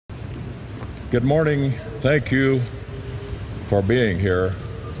Good morning. Thank you for being here,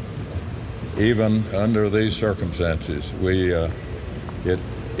 even under these circumstances.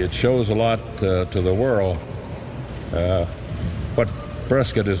 It shows a lot to the world what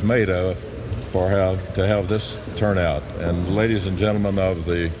Prescott is made of to have this turnout. And ladies and gentlemen of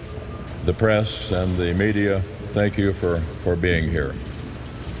the press and the media, thank you for being here.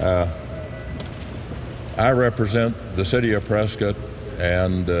 I represent the city of Prescott,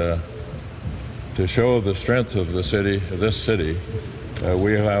 and to show the strength of this city,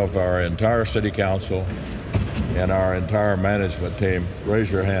 we have our entire city council and our entire management team.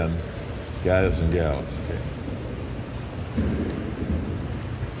 Raise your hands, guys and gals.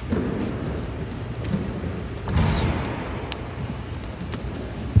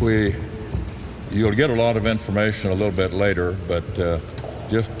 You'll get a lot of information a little bit later, but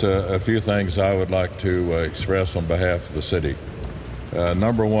just a few things I would like to express on behalf of the city.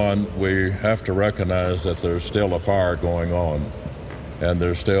 Number one, we have to recognize that there's still a fire going on, and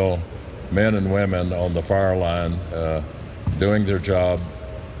there's still men and women on the fire line doing their job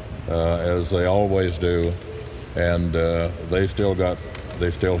as they always do, and they still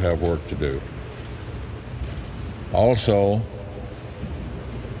have work to do. Also,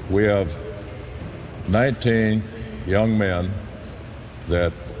 we have 19 young men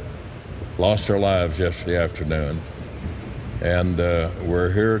that lost their lives yesterday afternoon, and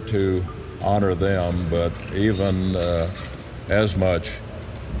we're here to honor them, but even as much,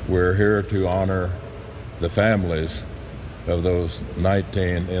 we're here to honor the families of those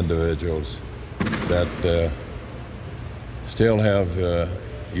 19 individuals that still have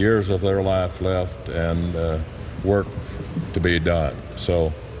years of their life left and work to be done.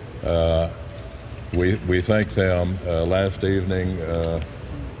 So we thank them. Last evening,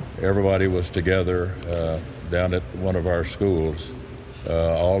 everybody was together down at one of our schools,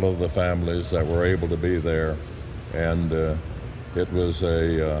 all of the families that were able to be there, and it was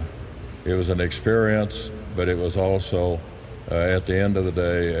an experience, but it was also at the end of the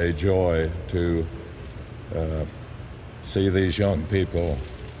day a joy to see these young people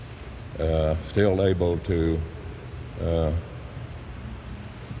still able to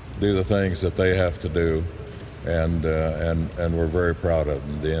do the things that they have to do, and we're very proud of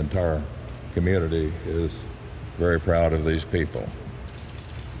them. The entire community is very proud of these people.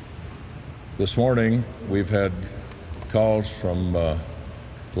 This morning, we've had calls from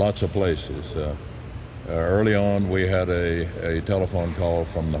lots of places. Early on, we had a telephone call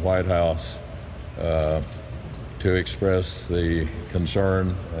from the White House to express the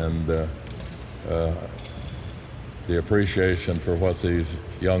concern and the appreciation for what these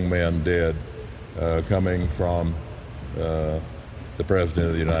young men did, coming from the President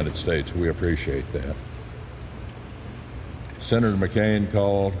of the United States. We appreciate that. Senator McCain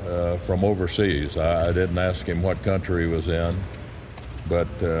called from overseas. I didn't ask him what country he was in, but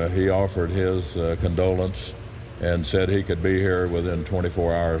he offered his condolence and said he could be here within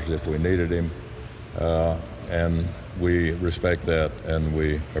 24 hours if we needed him, and we respect that and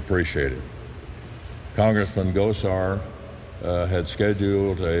we appreciate it. Congressman Gosar had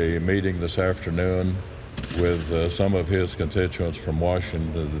scheduled a meeting this afternoon with some of his constituents from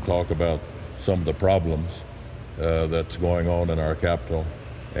Washington to talk about some of the problems that's going on in our capital,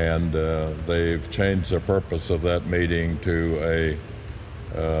 and they've changed the purpose of that meeting to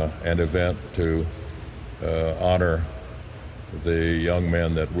an event to honor the young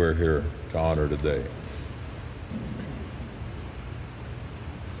men that we're here to honor today.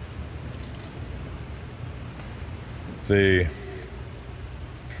 The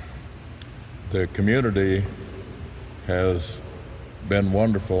community has been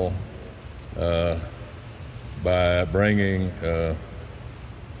wonderful by bringing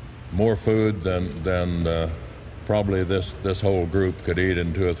more food than probably this whole group could eat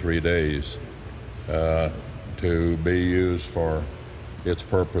in 2 or 3 days, to be used for its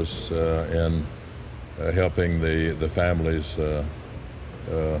purpose in helping the families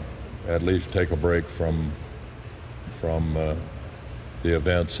at least take a break from the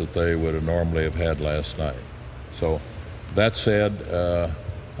events that they would have normally have had last night. So that said,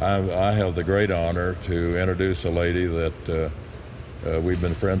 I have the great honor to introduce a lady that we've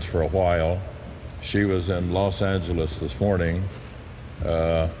been friends for a while. She was in Los Angeles this morning,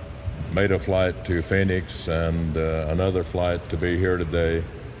 made a flight to Phoenix and another flight to be here today,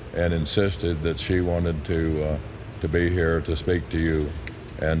 and insisted that she wanted to be here to speak to you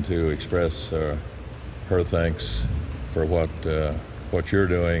and to express her thanks for what you're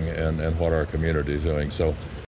doing and what our community is doing. So